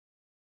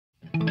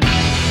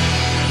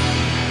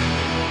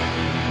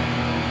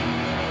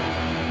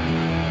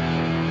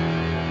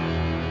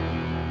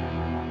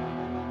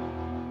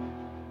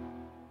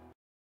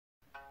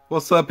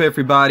What's up,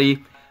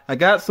 everybody? I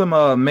got some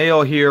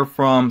mail here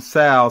from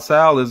Sal.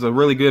 Sal is a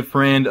really good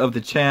friend of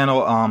the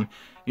channel.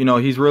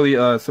 He's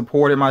really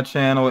supported my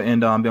channel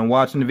and been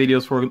watching the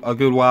videos for a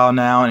good while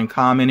now and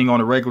commenting on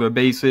a regular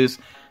basis.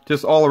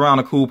 Just all around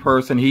a cool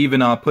person. He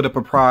even put up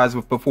a prize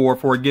before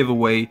for a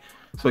giveaway.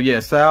 So yeah,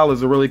 Sal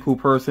is a really cool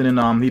person,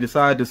 and he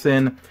decided to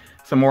send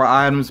some more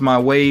items my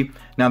way.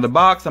 Now the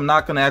box, I'm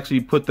not going to actually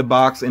put the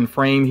box in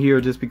frame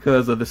here just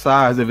because of the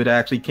size of it. I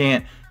actually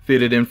can't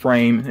fit it in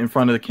frame in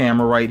front of the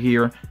camera right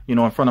here,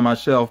 in front of my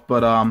shelf. But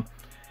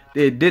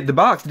the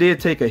box did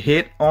take a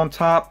hit on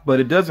top, but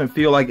it doesn't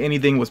feel like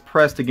anything was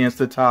pressed against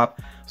the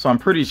top, so I'm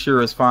pretty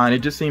sure it's fine. It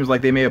just seems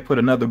like they may have put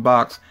another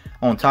box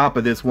on top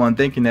of this one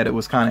thinking that it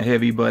was kind of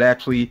heavy, but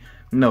actually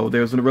no,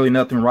 there's really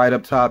nothing right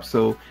up top.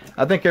 So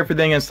I think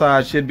everything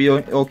inside should be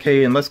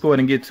okay, and let's go ahead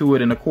and get to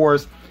it. And of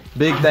course,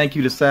 big thank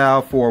you to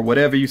Sal for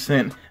whatever you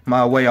sent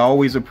my way. I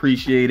always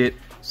appreciate it.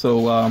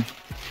 So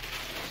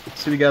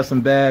see, we got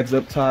some bags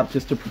up top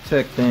just to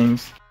protect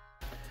things.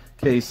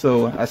 Okay,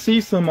 so I see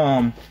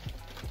some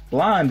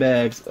blind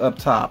bags up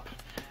top.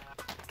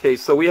 Okay,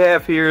 so we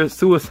have here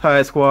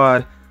Suicide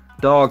Squad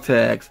dog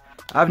tags.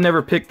 I've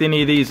never picked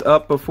any of these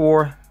up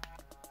before,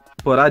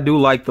 but I do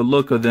like the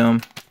look of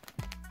them.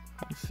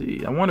 Let's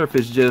see. I wonder if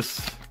it's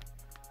just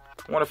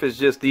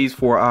these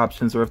 4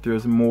 options or if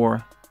there's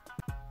more.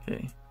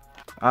 Okay.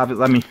 I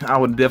mean, I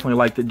would definitely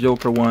like the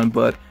Joker one,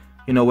 but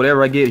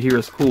whatever I get here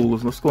is cool.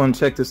 Let's go and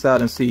check this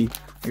out and see.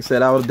 Like I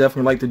said, I would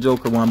definitely like the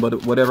Joker one,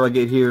 but whatever I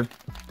get here,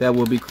 that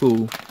will be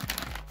cool.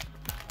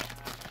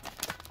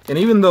 And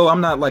even though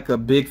I'm not like a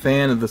big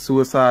fan of the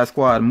Suicide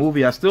Squad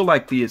movie, I still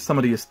like some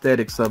of the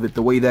aesthetics of it,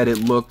 the way that it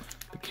looked,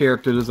 the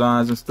character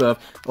designs and stuff.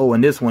 Oh,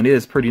 and this one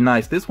is pretty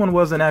nice. This one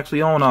wasn't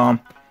actually on I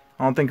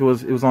don't think it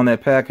was on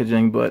that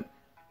packaging, but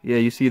yeah,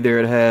 you see there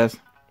it has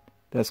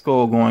that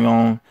skull going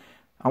on.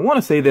 I want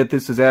to say that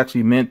this is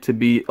actually meant to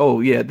be,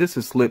 oh yeah, this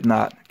is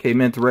Slipknot. Okay,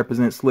 meant to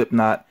represent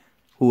Slipknot,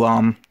 who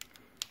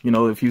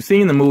if you've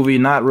seen the movie,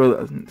 not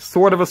really,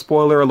 sort of a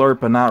spoiler alert,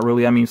 but not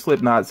really. I mean,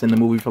 Slipknot's in the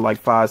movie for like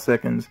 5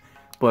 seconds,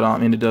 but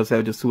and it does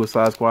have just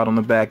Suicide Squad on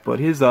the back. But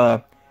his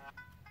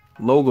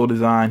logo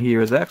design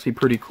here is actually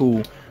pretty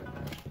cool,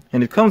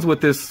 and it comes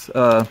with this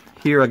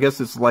here. I guess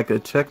it's like a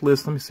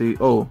checklist. Let me see.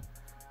 Oh,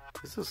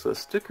 is this a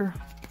sticker?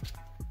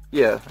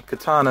 Yeah, a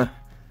katana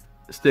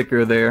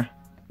sticker there.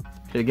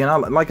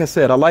 Again, like I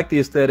said, I like the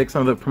aesthetics,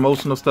 some of the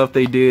promotional stuff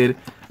they did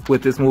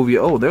with this movie.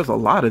 Oh, there's a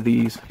lot of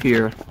these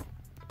here.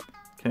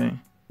 Okay,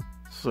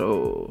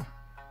 so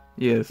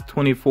yeah, it's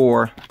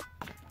 24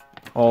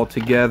 all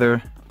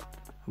together.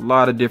 A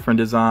lot of different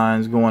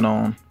designs going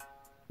on.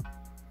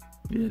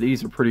 Yeah,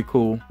 these are pretty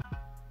cool.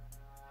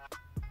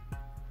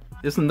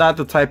 This is not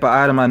the type of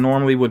item I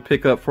normally would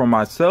pick up for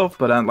myself,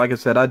 but like I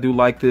said, I do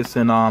like this,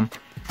 and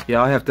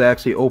yeah, I'll have to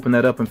actually open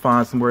that up and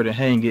find somewhere to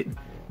hang it,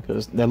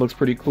 because that looks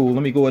pretty cool.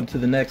 Let me go into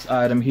the next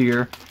item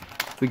here.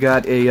 We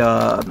got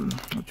a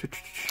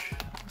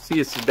see,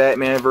 it's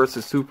Batman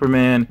versus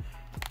Superman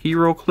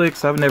Hero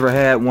Clicks. I've never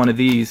had one of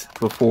these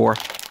before.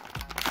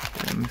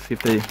 Let me see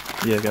if they,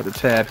 yeah, got the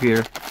tab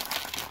here.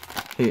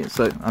 Okay,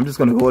 so I'm just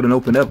gonna go ahead and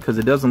open it up because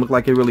it doesn't look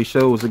like it really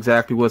shows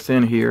exactly what's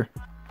in here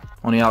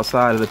on the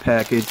outside of the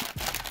package.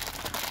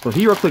 So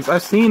Hero Clicks,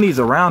 I've seen these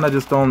around,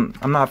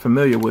 I'm not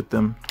familiar with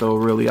them though,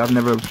 really. I've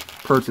never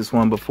purchased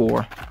one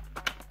before.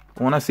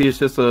 When I see, it's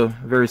just a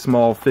very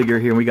small figure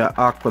here. We got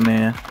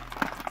Aquaman.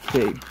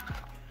 Okay.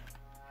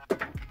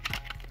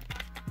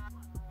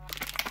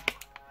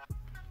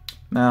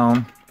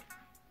 Now,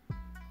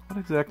 what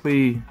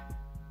exactly?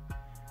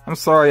 I'm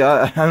sorry.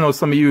 I know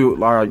some of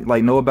you are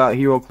know about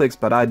Hero Clicks,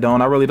 but I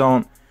don't. I really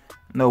don't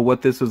know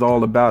what this is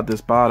all about.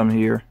 This bottom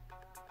here.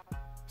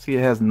 See,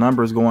 it has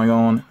numbers going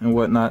on and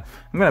whatnot.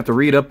 I'm gonna have to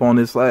read up on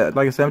this. Like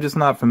I said, I'm just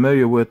not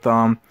familiar with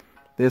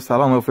this. I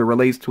don't know if it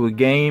relates to a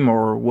game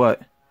or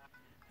what.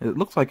 It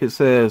looks like it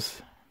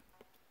says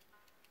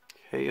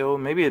KO.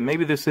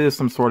 Maybe this is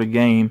some sort of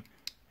game,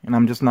 and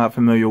I'm just not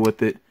familiar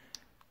with it.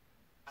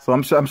 So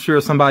I'm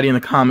sure somebody in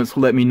the comments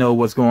will let me know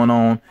what's going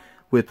on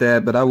with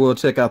that. But I will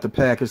check out the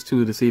package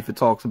too to see if it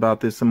talks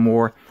about this some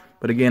more.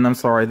 But again, I'm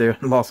sorry, there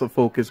loss of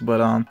focus,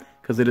 but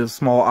because it is a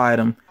small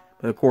item.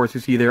 But of course, you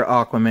see there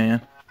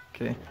Aquaman.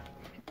 Okay.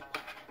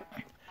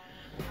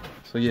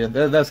 So yeah,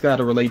 that's got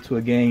to relate to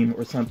a game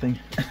or something.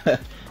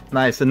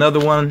 Nice. Another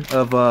one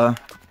of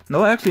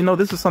no, actually, no,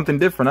 this is something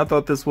different. I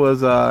thought this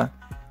was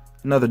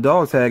another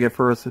dog tag at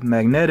first.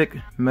 Magnetic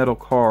metal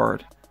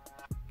card.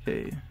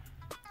 Okay.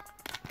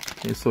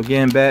 Okay, so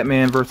again,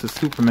 Batman versus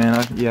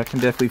Superman. Yeah, I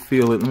can definitely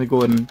feel it. Let me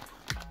go ahead and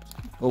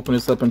open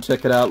this up and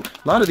check it out.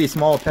 A lot of these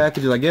small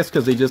packages, I guess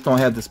because they just don't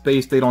have the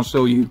space, they don't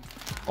show you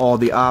all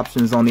the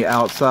options on the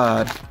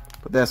outside.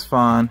 But that's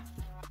fine.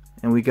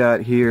 And we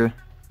got here.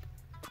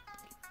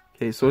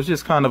 Okay, so it's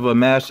just kind of a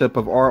mashup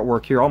of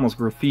artwork here, almost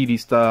graffiti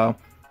style.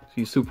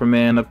 See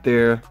Superman up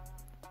there,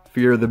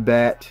 Fear the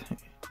Bat,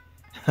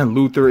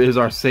 Luther is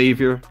our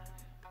savior,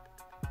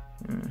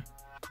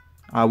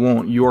 I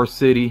want your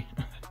city.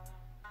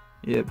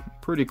 Yeah,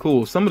 pretty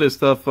cool. Some of this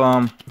stuff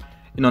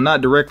you know,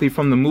 not directly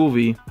from the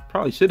movie.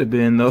 Probably should have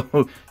been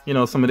though. You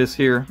know, some of this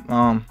here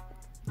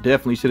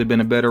definitely should have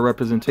been a better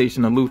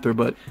representation of Luther,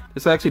 but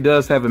this actually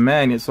does have a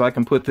magnet, so I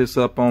can put this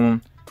up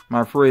on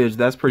my fridge.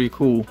 That's pretty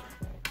cool.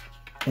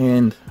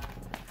 And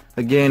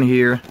again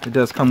here, it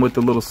does come with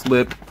the little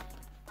slip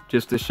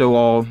just to show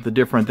all the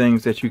different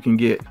things that you can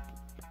get.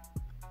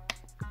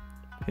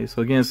 Okay,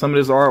 so again, some of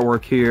this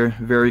artwork here,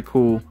 very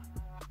cool.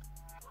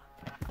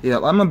 Yeah,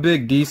 I'm a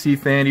big DC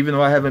fan, even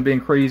though I haven't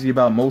been crazy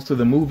about most of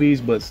the movies,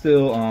 but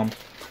still,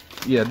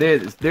 yeah,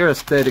 their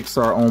aesthetics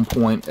are on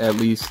point, at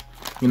least.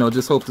 You know,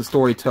 just hope the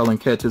storytelling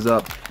catches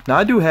up. Now,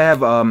 I do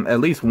have at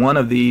least one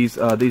of these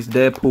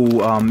Deadpool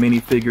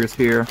minifigures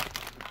here.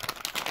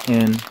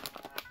 And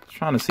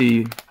trying to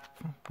see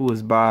who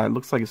is by. It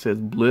looks like it says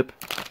Blip.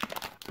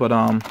 But,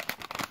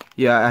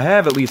 yeah, I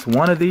have at least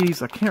one of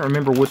these. I can't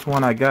remember which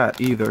one I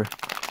got either.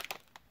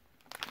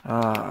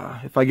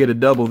 If I get a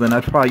double, then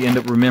I'd probably end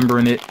up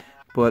remembering it.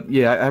 But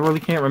yeah, I really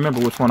can't remember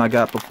which one I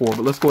got before.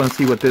 But let's go ahead and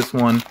see what this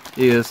one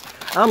is.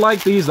 I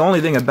like these. The only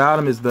thing about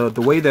them is the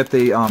way that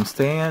they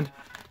stand.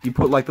 You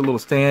put like the little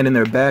stand in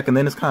their back, and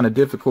then it's kind of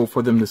difficult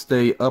for them to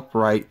stay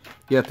upright.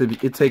 You have to.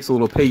 It takes a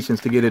little patience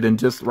to get it in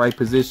just the right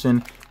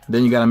position.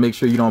 Then you got to make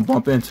sure you don't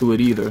bump into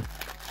it either.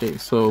 Okay,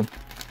 so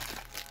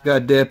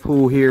got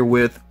Deadpool here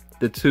with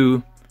the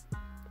two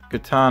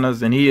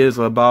katanas, and he is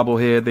a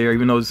bobblehead there.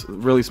 Even though it's a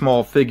really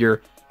small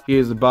figure, he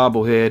is a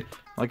bobblehead.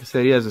 Like I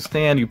said, he has a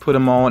stand. You put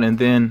him on, and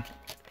then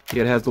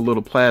it has the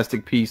little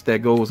plastic piece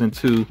that goes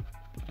into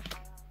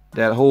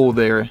that hole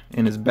there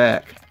in his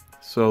back.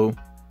 So.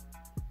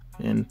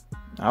 And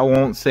I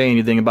won't say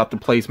anything about the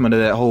placement of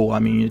that hole. I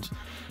mean,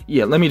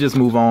 yeah, let me just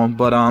move on.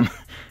 But,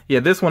 yeah,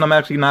 this one I'm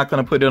actually not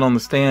going to put it on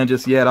the stand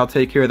just yet. I'll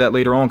take care of that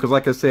later on. Because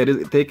like I said,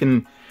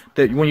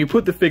 when you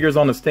put the figures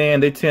on the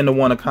stand, they tend to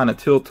want to kind of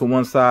tilt to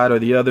one side or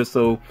the other.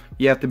 So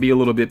you have to be a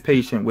little bit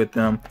patient with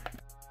them.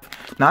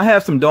 Now, I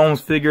have some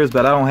Domes figures,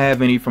 but I don't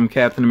have any from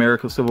Captain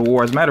America Civil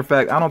War. As a matter of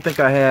fact, I don't think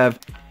I have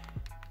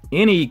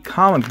any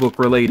comic book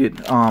related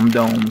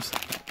Domes.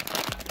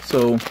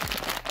 So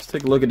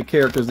take a look at the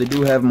characters. They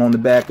do have them on the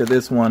back of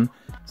this one.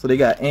 So they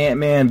got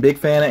Ant-Man. Big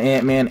fan of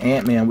Ant-Man.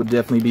 Ant-Man would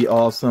definitely be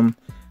awesome.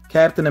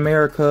 Captain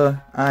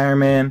America, Iron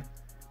Man,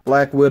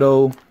 Black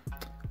Widow,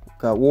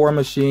 got War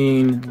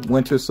Machine,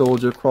 Winter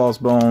Soldier,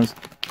 Crossbones,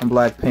 and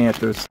Black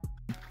Panthers.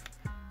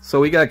 So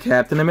we got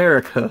Captain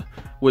America,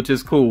 which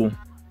is cool.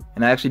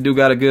 And I actually do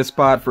got a good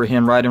spot for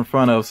him right in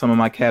front of some of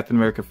my Captain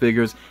America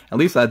figures. At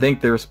least I think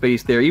there's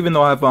space there. Even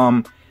though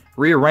I've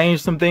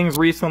rearranged some things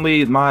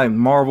recently, my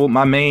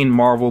main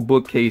Marvel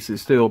bookcase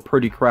is still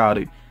pretty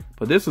crowded.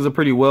 But this is a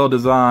pretty well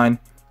designed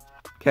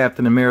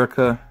Captain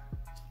America,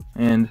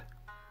 and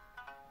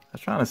I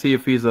was trying to see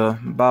if he's a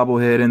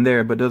bobblehead in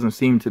there, but doesn't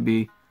seem to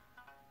be.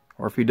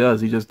 Or if he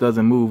does, he just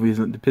doesn't move. He's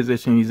in the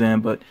position he's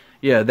in. But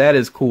yeah, that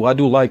is cool. I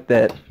do like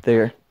that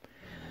there.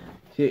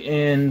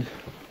 And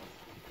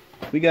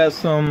we got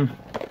some.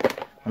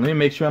 Let me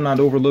make sure I'm not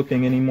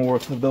overlooking any more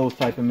of those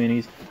type of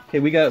minis. Okay,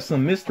 we got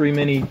some mystery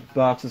mini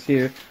boxes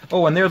here.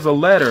 Oh, and there's a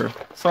letter.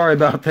 Sorry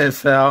about that,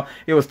 Sal.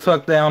 It was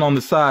tucked down on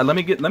the side. Let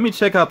me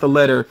check out the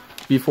letter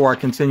before I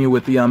continue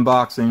with the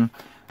unboxing.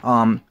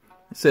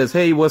 It says,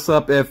 "Hey, what's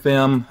up,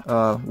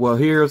 FM? Well,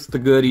 here's the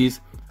goodies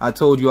I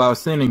told you I was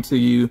sending to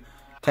you.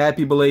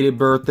 Happy belated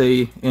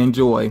birthday.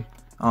 Enjoy."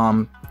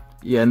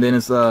 Yeah, and then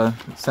it's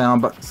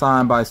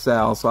signed by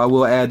Sal. So I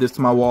will add this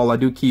to my wall. I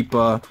do keep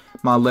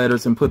my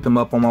letters and put them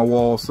up on my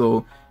wall.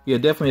 So yeah,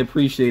 definitely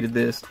appreciated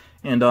this.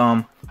 And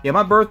yeah,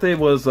 my birthday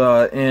was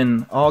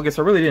in August.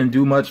 I really didn't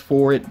do much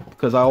for it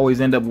because I always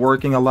end up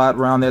working a lot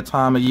around that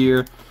time of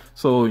year.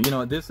 So, you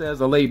know, this as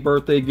a late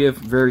birthday gift,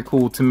 very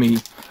cool to me.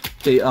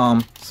 Okay,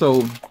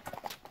 so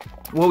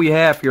what we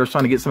have here, I was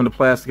trying to get some of the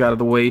plastic out of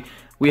the way.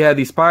 We have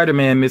these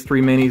Spider-Man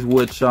mystery minis,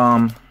 which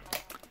trying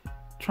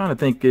to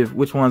think of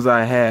which ones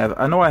I have.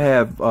 I know I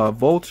have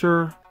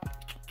Vulture.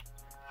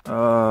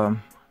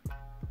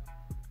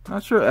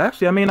 Not sure.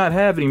 Actually, I may not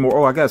have anymore.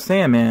 Oh, I got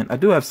Sandman. I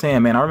do have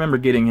Sandman. I remember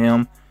getting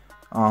him.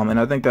 And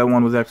I think that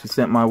one was actually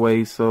sent my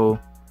way. So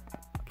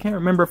I can't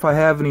remember if I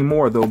have any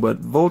more though. But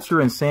Vulture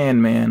and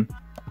Sandman,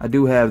 I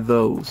do have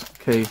those.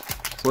 Okay.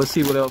 So let's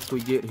see what else we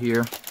get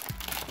here.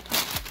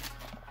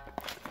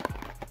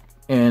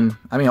 And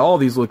I mean, all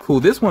these look cool.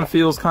 This one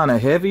feels kind of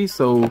heavy.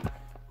 So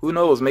who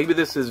knows? Maybe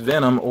this is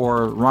Venom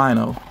or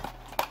Rhino.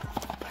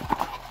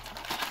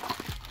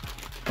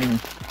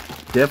 And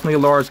definitely a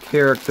large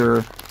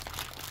character.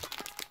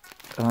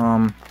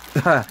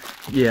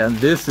 Yeah,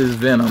 this is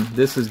Venom.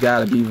 This has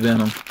got to be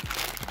Venom.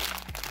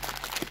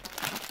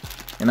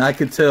 And I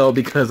could tell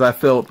because I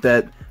felt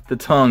that the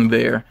tongue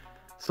there.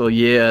 So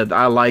yeah,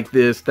 I like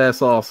this.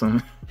 That's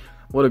awesome.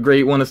 What a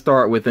great one to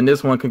start with. And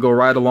this one can go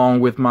right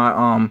along with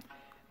my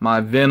my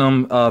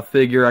Venom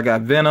figure. I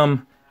got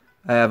Venom.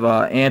 I have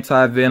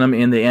Anti-Venom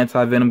in the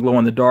Anti-Venom glow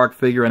in the dark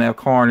figure, and I have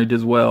Carnage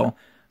as well.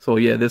 So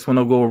yeah, this one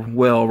will go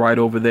well right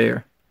over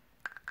there.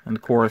 And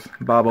of course,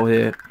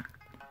 bobblehead.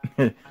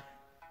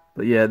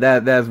 But yeah,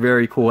 that's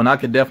very cool, and I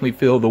could definitely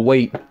feel the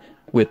weight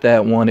with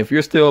that one. If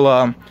you're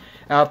still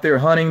out there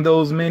hunting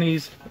those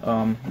minis,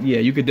 yeah,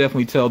 you could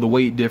definitely tell the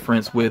weight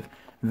difference with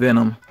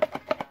Venom.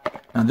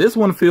 Now this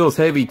one feels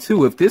heavy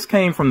too. If this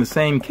came from the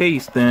same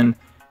case, then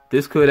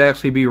this could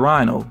actually be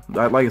Rhino.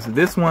 Like I said,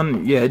 this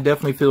one, yeah, it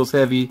definitely feels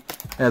heavy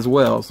as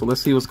well. So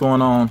let's see what's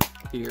going on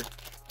here.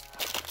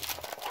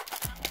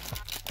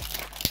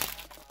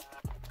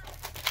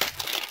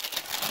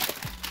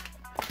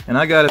 And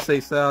I gotta say,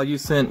 Sal, you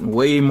sent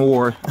way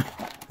more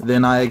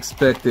than I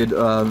expected.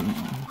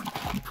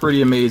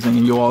 Pretty amazing,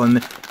 and you all.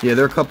 And yeah,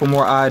 there are a couple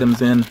more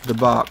items in the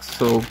box.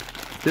 So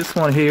this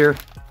one here,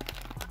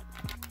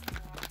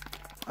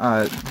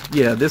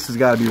 yeah, this has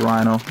got to be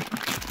Rhino.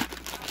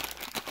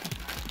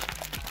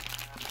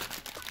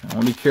 I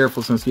want to be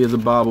careful since he has a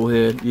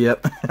bobblehead.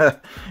 Yep,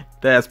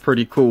 that's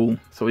pretty cool.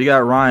 So we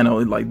got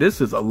Rhino. Like,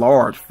 this is a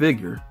large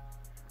figure,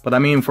 but I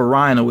mean, for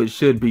Rhino it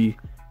should be.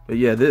 But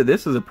yeah,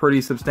 this is a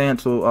pretty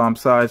substantial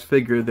size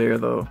figure there,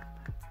 though.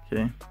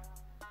 Okay,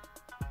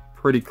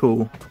 pretty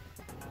cool.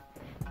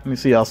 Let me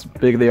see how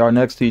big they are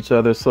next to each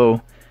other.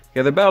 So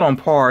yeah, they're about on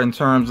par in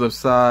terms of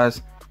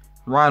size.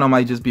 Rhino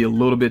might just be a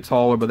little bit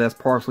taller, but that's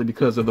partially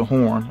because of the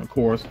horn, of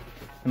course.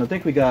 And I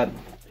think we got,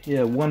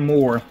 yeah, one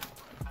more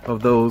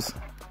of those.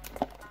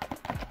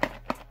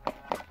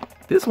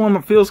 This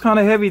one feels kind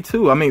of heavy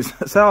too. I mean,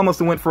 Sal must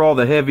have went for all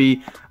the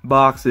heavy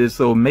boxes,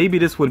 so maybe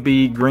this would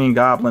be Green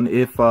Goblin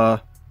if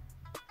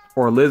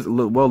or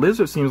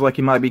Lizard seems like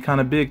he might be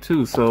kind of big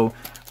too, so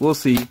we'll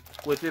see.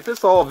 Which, if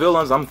it's all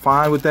villains, I'm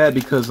fine with that,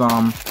 because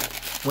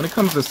when it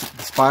comes to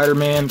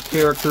Spider-Man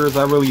characters,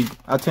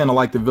 I tend to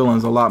like the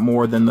villains a lot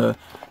more than the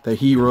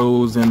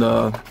heroes and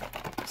the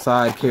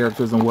side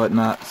characters and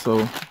whatnot.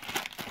 So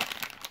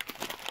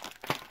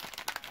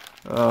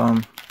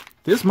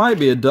this might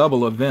be a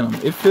double of Venom.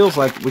 It feels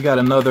like we got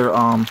another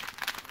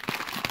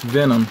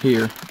Venom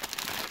here.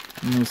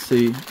 Let me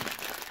see.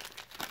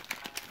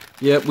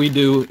 Yep, we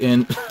do,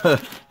 and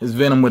it's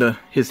Venom with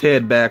his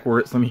head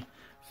backwards. Let me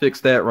fix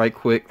that right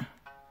quick.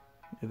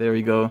 There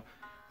we go.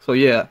 So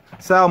yeah,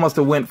 Sal must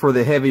have went for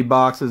the heavy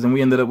boxes, and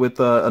we ended up with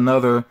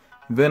another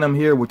Venom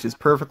here, which is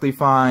perfectly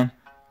fine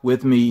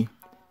with me.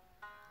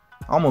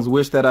 I almost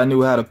wish that I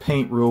knew how to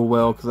paint real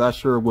well, because I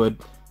sure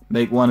would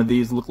make one of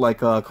these look like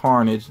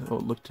Carnage. Oh,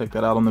 look, check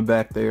that out on the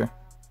back there.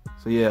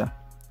 So yeah,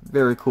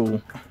 very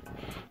cool.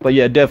 But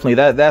yeah, definitely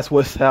that's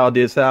what Sal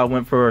did. Sal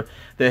went for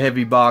the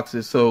heavy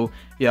boxes. So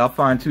yeah, I'll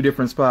find two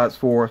different spots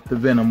for the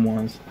Venom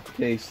ones.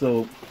 Okay,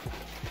 so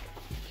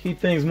keep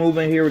things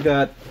moving here. We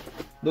got,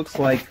 looks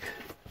like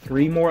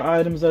 3 more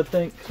items, I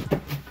think.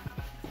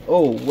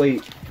 Oh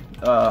wait,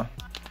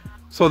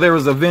 so there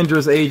was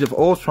Avengers Age of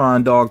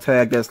Ultron dog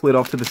tag that slid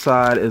off to the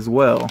side as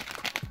well.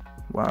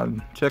 Wow,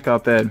 check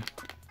out that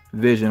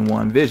Vision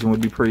one. Vision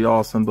would be pretty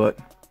awesome, but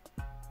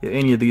yeah,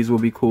 any of these will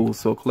be cool.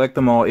 So collect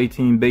them all.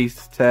 18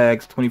 base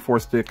tags, 24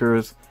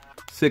 stickers,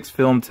 6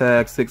 film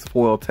tags, 6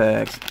 foil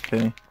tags.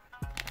 Okay,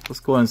 let's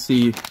go ahead and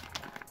see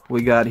what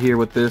we got here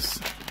with this.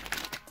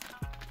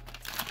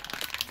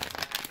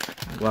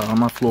 Wow,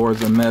 my floor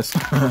is a mess.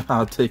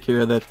 I'll take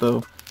care of that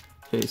though.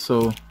 Okay,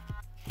 so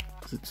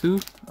is it 2?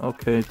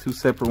 Okay, 2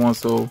 separate ones.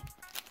 So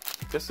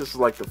I guess this is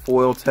like the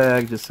foil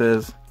tag. Just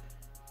says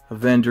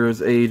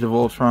Avengers Age of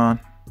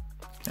Ultron.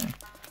 Okay,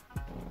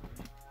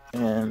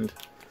 and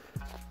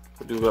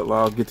we'll do that.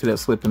 I'll get to that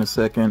slip in a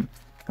second.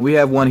 And we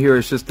have one here.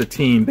 It's just the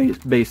team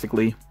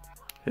basically.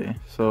 Okay,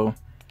 so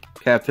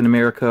Captain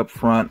America up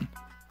front,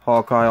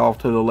 Hawkeye off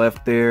to the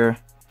left there.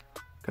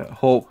 Got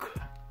Hulk,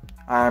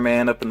 Iron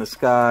Man up in the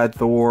sky,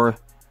 Thor,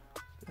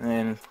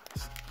 and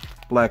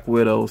Black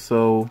Widow.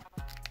 So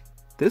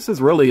this is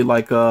really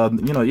like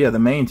you know, yeah, the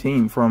main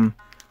team from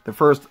the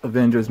first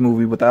Avengers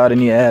movie without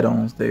any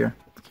add-ons there.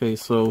 Okay,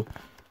 so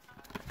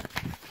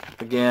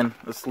again,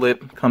 a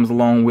slip comes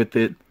along with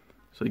it,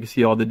 so you can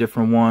see all the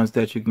different ones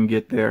that you can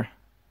get there.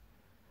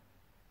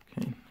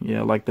 Okay,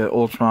 yeah, like that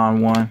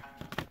Ultron one.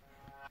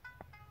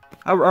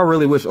 I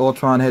really wish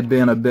Ultron had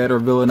been a better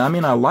villain. I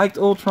mean, I liked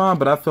Ultron,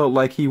 but I felt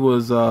like he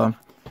was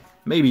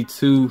maybe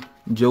too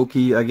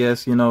jokey, I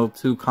guess, you know,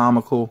 too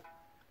comical.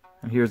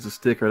 And here's the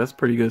sticker. That's a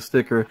pretty good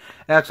sticker.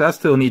 Actually, I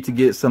still need to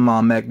get some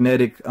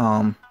magnetic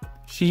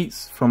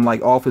sheets from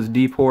like Office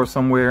Depot or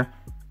somewhere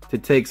to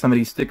take some of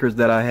these stickers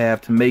that I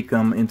have to make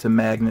them into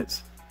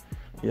magnets.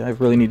 Yeah, I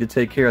really need to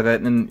take care of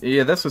that. And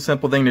yeah, that's a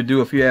simple thing to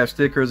do if you have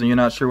stickers and you're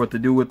not sure what to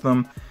do with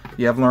them.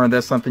 Yeah, I've learned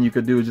that's something you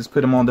could do. Just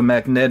put them on the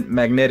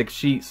magnetic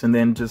sheets, and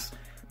then just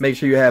make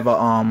sure you have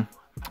a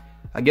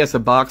I guess a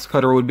box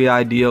cutter would be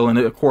ideal. And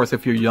of course,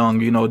 if you're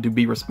young, you know, do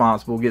be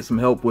responsible, get some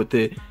help with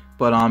it.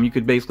 But you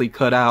could basically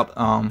cut out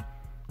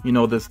you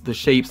know, the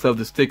shapes of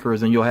the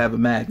stickers, and you'll have a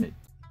magnet.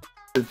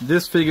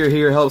 This figure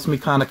here helps me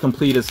kind of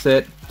complete a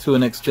set to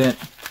an extent.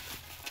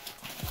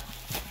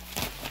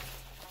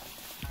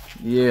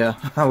 Yeah,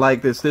 I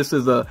like this. This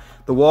is the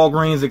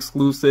Walgreens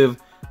exclusive.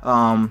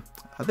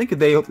 I think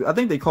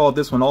they called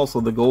this one also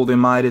the Golden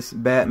Midas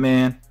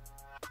Batman.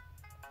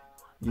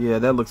 Yeah,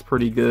 that looks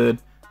pretty good.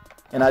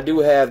 And I do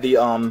have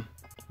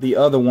the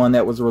other one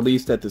that was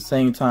released at the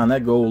same time.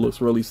 That gold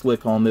looks really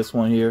slick on this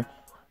one here.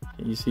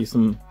 You see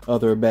some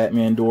other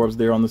Batman dwarves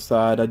there on the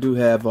side. I do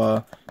have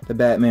the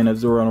Batman of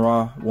Zora and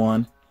Ra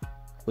one,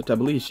 which I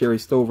believe Sherry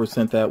Stover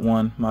sent that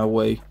one my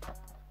way.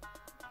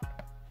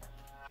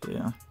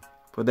 Yeah,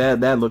 but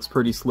that looks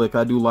pretty slick.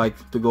 I do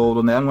like the gold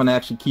on that. I'm going to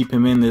actually keep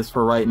him in this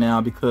for right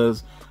now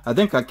because I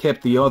think I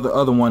kept the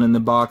other one in the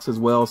box as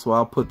well, so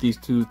I'll put these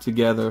two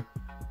together.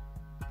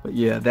 But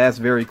yeah, that's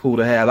very cool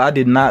to have. I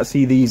did not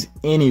see these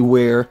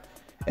anywhere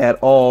at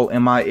all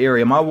in my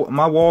area. My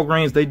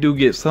Walgreens, they do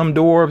get some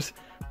dwarves,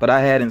 but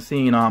I hadn't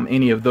seen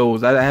any of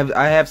those. I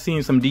have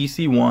seen some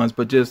DC ones,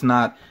 but just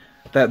not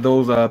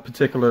those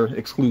particular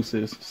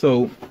exclusives.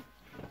 So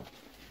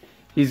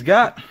he's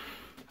got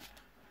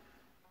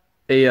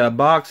a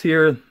box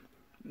here.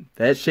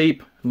 That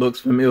shape looks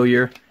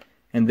familiar,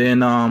 and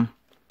then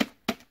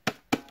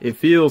it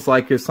feels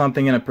like there's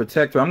something in a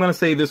protector. I'm gonna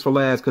save this for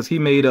last because he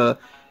made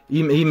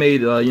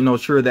you know,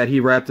 sure that he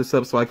wrapped this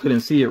up so I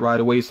couldn't see it right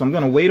away. So I'm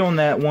gonna wait on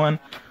that one.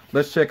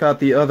 Let's check out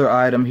the other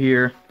item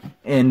here,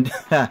 and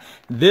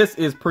this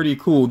is pretty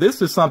cool.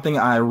 This is something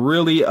I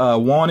really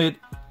wanted.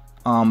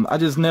 I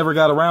just never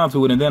got around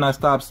to it, and then I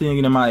stopped seeing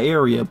it in my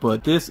area.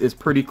 But this is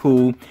pretty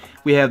cool.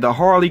 We have the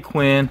Harley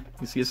Quinn.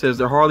 You see, it says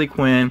the Harley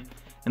Quinn,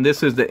 and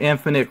this is the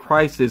Infinite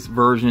Crisis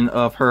version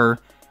of her.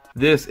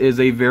 This is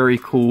a very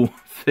cool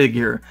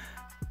figure.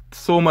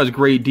 So much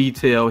great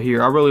detail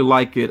here. I really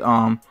like it.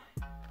 Of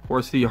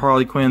course, see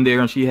Harley Quinn there,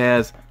 and she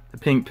has the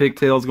pink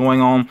pigtails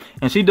going on,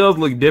 and she does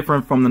look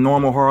different from the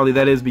normal Harley.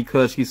 That is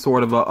because she's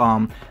sort of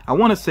a I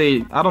want to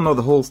say, I don't know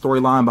the whole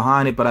storyline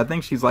behind it, but I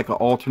think she's like an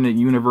alternate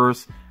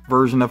universe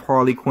version of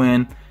Harley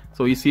Quinn.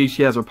 So you see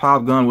she has her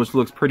pop gun, which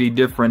looks pretty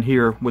different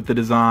here with the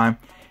design,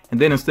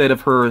 and then instead of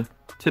her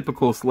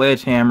typical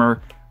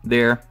sledgehammer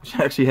there, she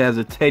actually has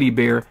a teddy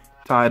bear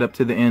tied up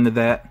to the end of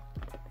that.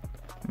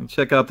 And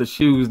check out the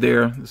shoes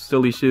there, the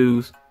silly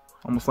shoes,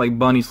 almost like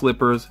bunny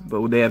slippers,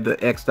 but they have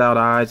the X'd out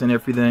eyes and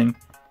everything.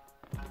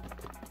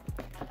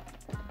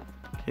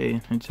 Okay,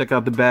 and check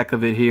out the back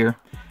of it here.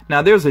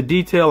 Now there's a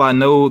detail I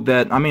know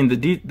that, I mean,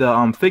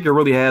 the figure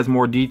really has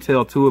more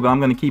detail to it, but I'm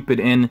going to keep it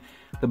in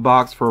the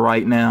box for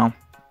right now.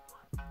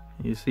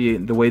 You see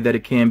the way that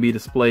it can be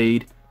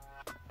displayed,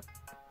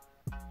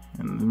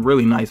 and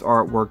really nice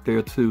artwork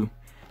there too.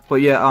 But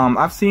yeah,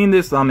 I've seen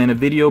this in a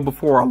video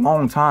before a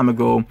long time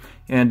ago,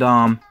 and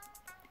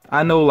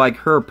I know like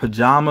her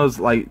pajamas,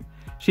 like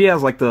she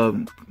has like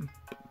the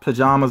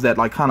pajamas that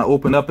like kind of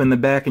open up in the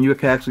back, and you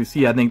can actually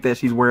see, I think, that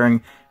she's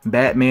wearing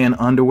Batman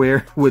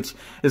underwear, which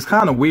is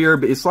kind of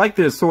weird, but it's like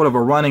there's sort of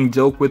a running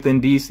joke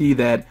within DC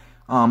that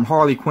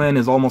Harley Quinn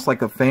is almost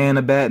like a fan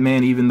of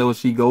Batman, even though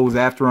she goes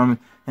after him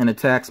and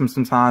attacks him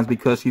sometimes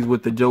because she's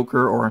with the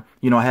Joker, or,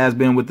 you know, has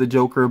been with the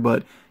Joker.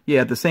 But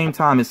yeah, at the same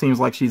time, it seems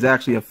like she's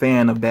actually a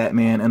fan of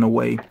Batman in a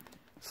way.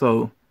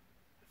 So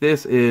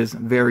this is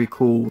very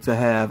cool to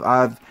have.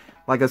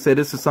 Like I said,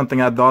 this is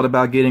something I thought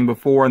about getting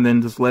before and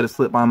then just let it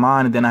slip my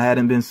mind, and then I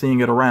hadn't been seeing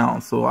it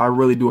around. So I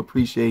really do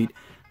appreciate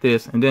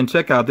this. And then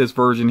check out this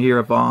version here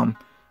of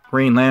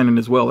Green Lantern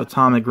as well,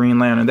 Atomic Green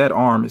Lantern. That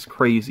arm is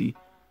crazy.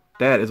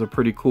 That is a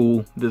pretty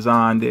cool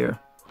design there.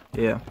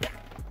 Yeah,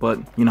 but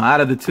you know,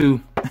 out of the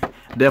two,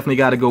 definitely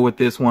got to go with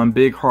this one.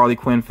 Big Harley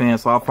Quinn fan,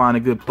 so I'll find a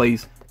good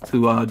place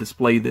to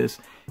display this.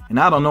 And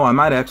I don't know, I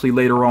might actually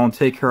later on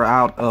take her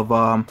out of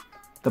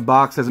the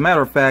box. As a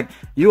matter of fact,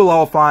 you'll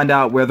all find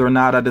out whether or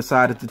not I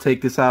decided to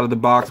take this out of the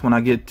box when I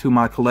get to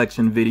my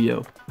collection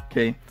video.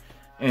 Okay,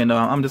 and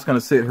I'm just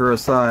gonna sit her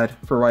aside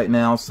for right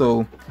now.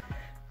 So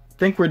I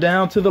think we're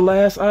down to the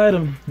last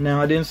item now.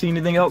 I didn't see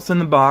anything else in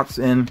the box,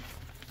 and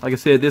like I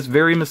said, this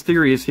very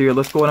mysterious here.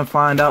 Let's go ahead and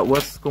find out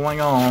what's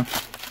going on.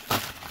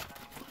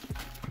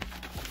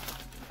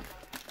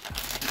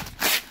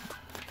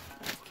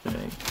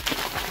 Okay.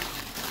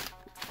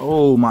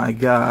 Oh my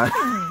God.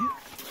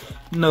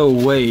 No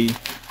way.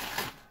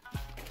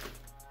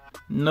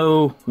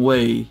 No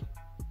way.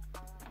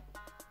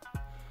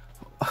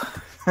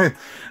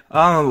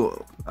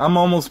 I'm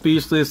almost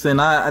speechless, and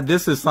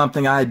this is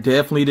something I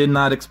definitely did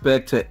not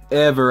expect to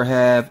ever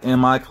have in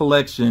my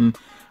collection.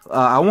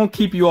 I won't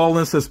keep you all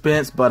in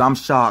suspense, but I'm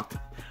shocked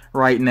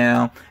right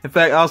now. In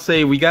fact, I'll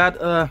say we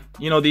got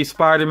you know, these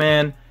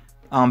Spider-Man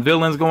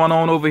villains going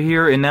on over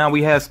here, and now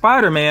we have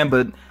Spider-Man,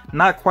 but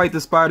not quite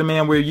the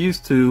Spider-Man we're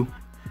used to.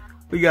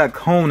 We got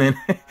Conan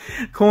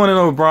Conan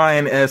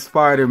O'Brien as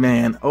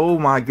Spider-Man. Oh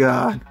my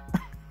God.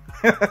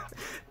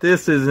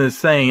 This is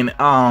insane.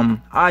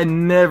 I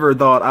never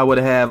thought I would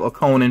have a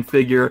Conan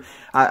figure.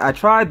 I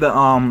tried the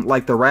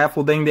like the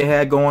raffle thing they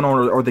had going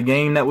on, or the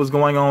game that was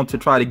going on, to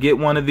try to get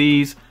one of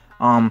these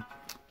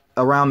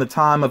around the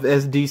time of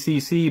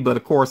SDCC, but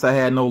of course I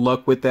had no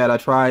luck with that. I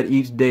tried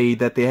each day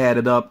that they had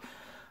it up.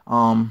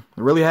 I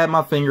really had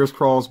my fingers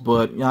crossed,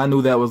 but I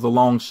knew that was a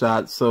long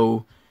shot.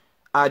 So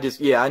I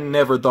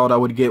never thought I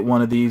would get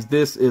one of these.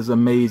 This is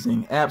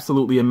amazing.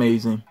 Absolutely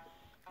amazing.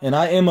 And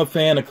I am a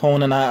fan of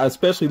Conan. I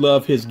especially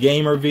love his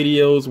gamer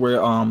videos where,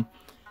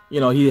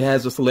 you know, he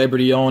has a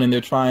celebrity on and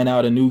they're trying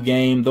out a new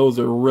game. Those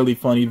are really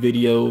funny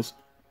videos.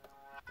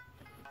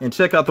 And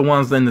check out the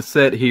ones in the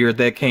set here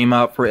that came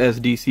out for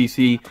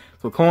SDCC.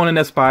 So Conan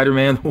as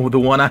Spider-Man, the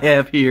one I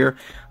have here,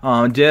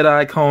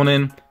 Jedi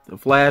Conan, the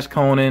Flash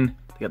Conan,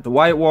 you got the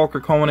White Walker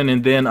Conan,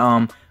 and then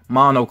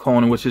Mono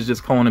Conan, which is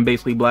just Conan,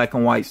 basically black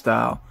and white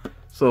style.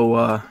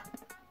 So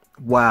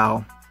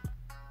wow,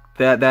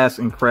 that's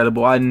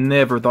incredible. I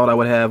never thought I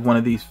would have one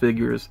of these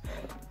figures.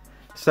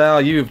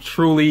 Sal, you've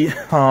truly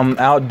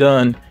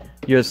outdone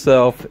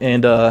yourself,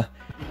 and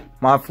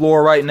my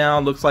floor right now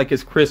looks like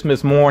it's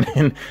Christmas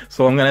morning,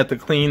 so I'm gonna have to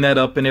clean that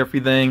up and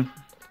everything.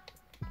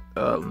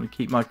 Let me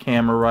keep my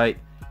camera right.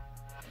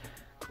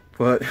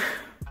 But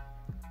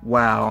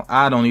wow,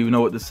 I don't even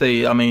know what to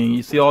say. I mean,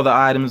 you see all the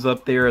items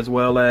up there, as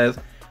well as,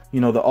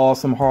 you know, the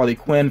awesome Harley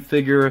Quinn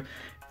figure.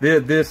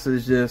 This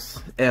is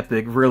just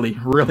epic, really,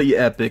 really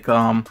epic.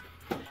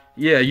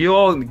 Yeah, you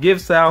all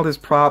give Sal his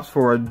props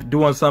for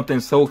doing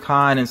something so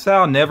kind, and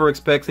Sal never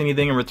expects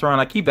anything in return.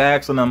 I keep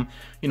asking him,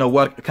 you know,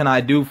 what can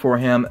I do for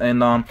him?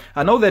 And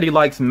I know that he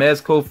likes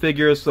Mezco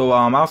figures, so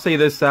I'll say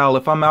this, Sal,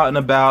 if I'm out and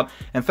about,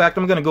 in fact,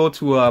 I'm gonna go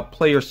to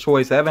Player's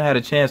Choice. I haven't had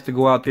a chance to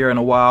go out there in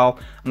a while.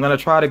 I'm gonna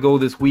try to go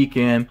this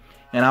weekend,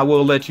 and I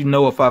will let you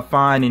know if I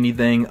find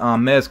anything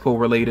Mezco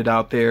related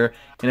out there.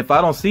 And if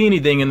I don't see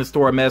anything in the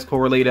store Mezco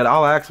related,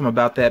 I'll ask them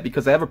about that,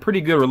 because I have a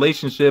pretty good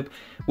relationship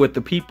with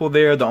the people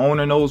there. The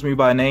owner knows me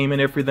by name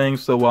and everything,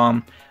 so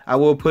I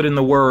will put in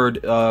the word,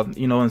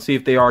 you know, and see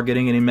if they are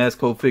getting any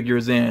Mezco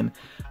figures in.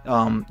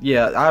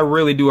 Yeah, I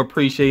really do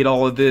appreciate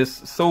all of this.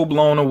 So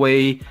blown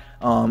away.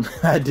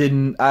 I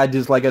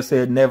just, like I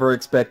said, never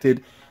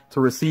expected to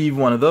receive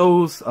one of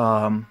those.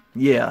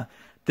 Yeah,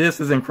 this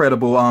is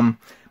incredible.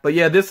 But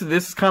yeah, this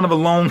is kind of a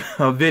long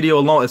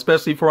video,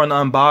 especially for an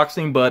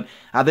unboxing, but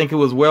I think it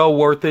was well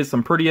worth it.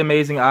 Some pretty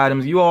amazing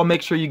items. You all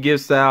make sure you give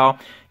Sal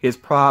his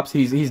props.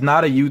 He's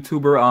not a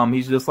YouTuber.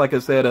 He's just, like I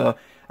said, a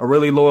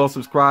really loyal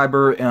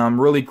subscriber,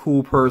 really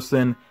cool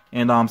person.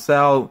 And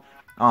Sal,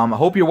 I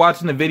hope you're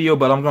watching the video,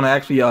 but I'm gonna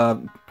actually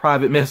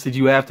private message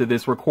you after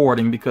this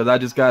recording, because I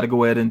just got to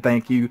go ahead and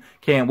thank you.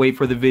 Can't wait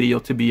for the video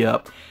to be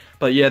up.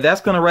 But yeah,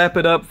 that's gonna wrap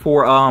it up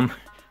for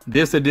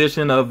this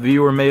edition of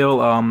Viewer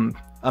Mail.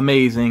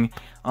 Amazing.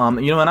 You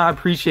know, and I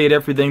appreciate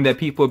everything that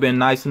people have been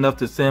nice enough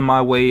to send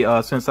my way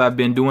since I've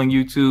been doing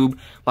YouTube.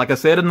 Like I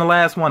said in the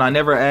last one, I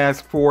never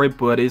asked for it,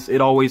 but it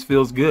always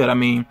feels good. I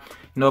mean,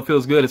 you know, it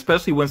feels good,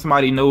 especially when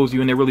somebody knows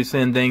you and they really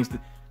send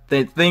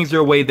things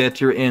your way that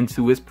you're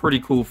into. It's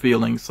pretty cool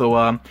feeling.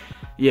 So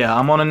yeah,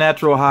 I'm on a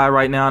natural high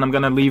right now, and I'm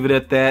gonna leave it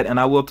at that, and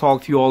I will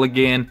talk to you all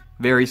again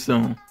very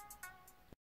soon.